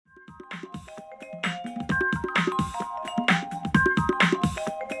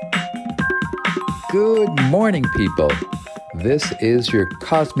Good morning, people. This is your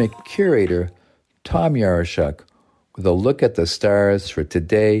cosmic curator, Tom Yaroshuk, with a look at the stars for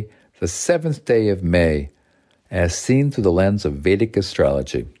today, the 7th day of May, as seen through the lens of Vedic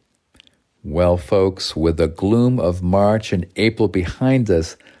astrology. Well, folks, with the gloom of March and April behind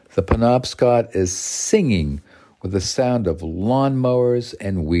us, the Penobscot is singing with the sound of lawnmowers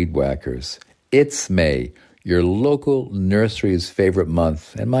and weed whackers. It's May, your local nursery's favorite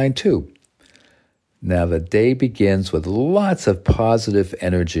month, and mine too. Now, the day begins with lots of positive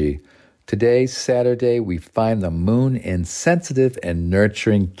energy. Today, Saturday, we find the moon in sensitive and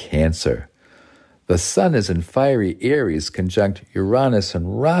nurturing Cancer. The sun is in fiery Aries conjunct Uranus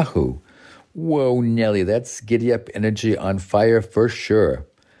and Rahu. Whoa, Nelly, that's giddy-up energy on fire for sure.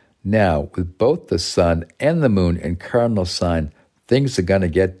 Now, with both the sun and the moon in cardinal sign, things are going to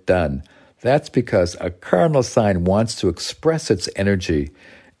get done. That's because a cardinal sign wants to express its energy,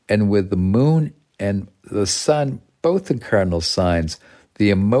 and with the moon and the sun both in cardinal signs, the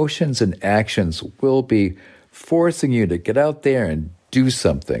emotions and actions will be forcing you to get out there and do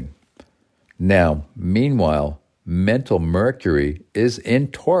something. Now, meanwhile, mental Mercury is in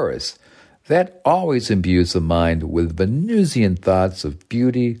Taurus. That always imbues the mind with Venusian thoughts of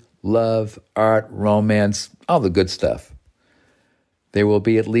beauty, love, art, romance, all the good stuff. There will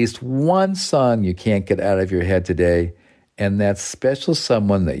be at least one song you can't get out of your head today, and that special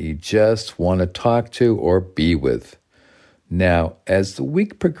someone that you just want to talk to or be with. Now, as the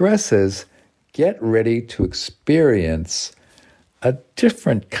week progresses, get ready to experience a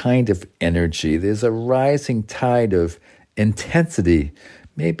different kind of energy. There's a rising tide of intensity,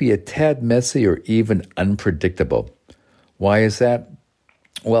 maybe a tad messy or even unpredictable. Why is that?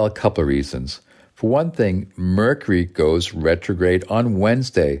 Well, a couple of reasons. For one thing, Mercury goes retrograde on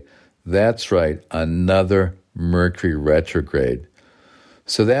Wednesday. That's right, another Mercury retrograde.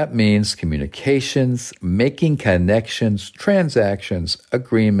 So that means communications, making connections, transactions,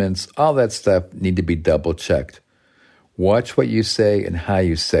 agreements, all that stuff need to be double-checked. Watch what you say and how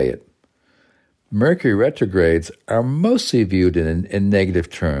you say it. Mercury retrogrades are mostly viewed in negative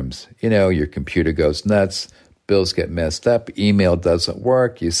terms. You know, your computer goes nuts, bills get messed up, email doesn't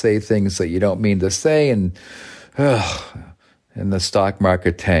work, you say things that you don't mean to say, and the stock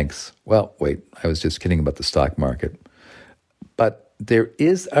market tanks. Well, wait, I was just kidding about the stock market. But there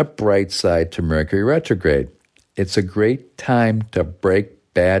is a bright side to Mercury retrograde. It's a great time to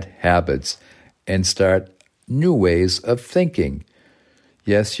break bad habits and start new ways of thinking.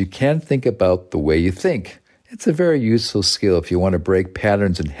 Yes, you can think about the way you think. It's a very useful skill if you want to break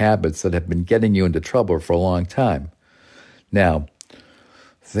patterns and habits that have been getting you into trouble for a long time. Now,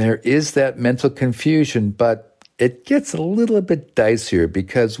 there is that mental confusion, but it gets a little bit dicier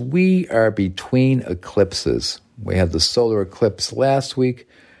because we are between eclipses. We had the solar eclipse last week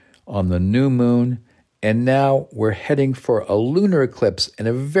on the new moon, and now we're heading for a lunar eclipse and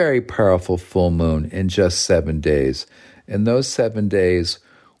a very powerful full moon in just 7 days. And those 7 days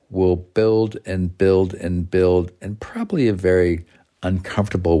will build and build and build in probably a very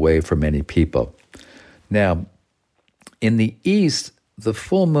uncomfortable way for many people. Now, in the East, the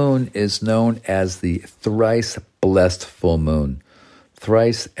full moon is known as the thrice blessed full moon.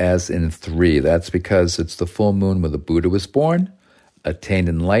 Thrice as in 3. That's because it's the full moon where the Buddha was born, attained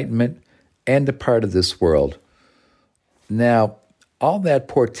enlightenment, and departed this world. Now, all that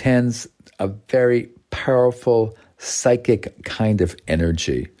portends a very powerful psychic kind of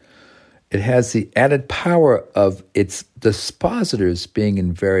energy. It has the added power of its dispositors being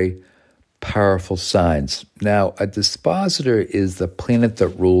in very powerful signs. Now, a dispositor is the planet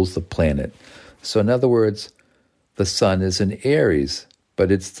that rules the planet. So in other words, the sun is in Aries,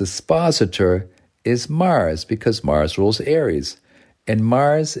 but its dispositor is Mars because Mars rules Aries. And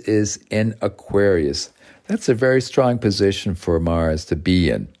Mars is in Aquarius. That's a very strong position for Mars to be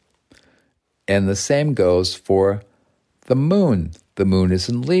in. And the same goes for the moon. The moon is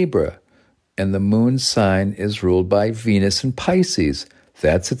in Libra, and the moon sign is ruled by Venus in Pisces.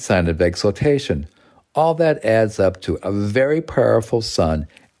 That's its sign of exaltation. All that adds up to a very powerful sun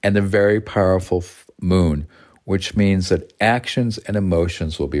and a very powerful moon, which means that actions and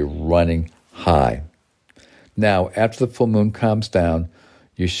emotions will be running high. Now, after the full moon calms down,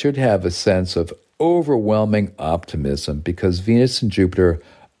 you should have a sense of overwhelming optimism because Venus and Jupiter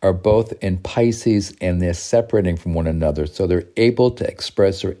are both in Pisces and they're separating from one another, so they're able to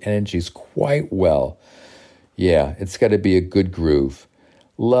express their energies quite well. Yeah, it's got to be a good groove.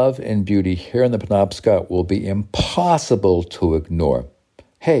 Love and beauty here in the Penobscot will be impossible to ignore.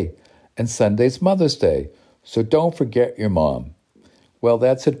 Hey, and Sunday's Mother's Day, so don't forget your mom. Well,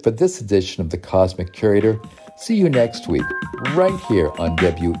 that's it for this edition of The Cosmic Curator. See you next week, right here on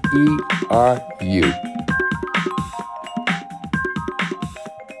WERU.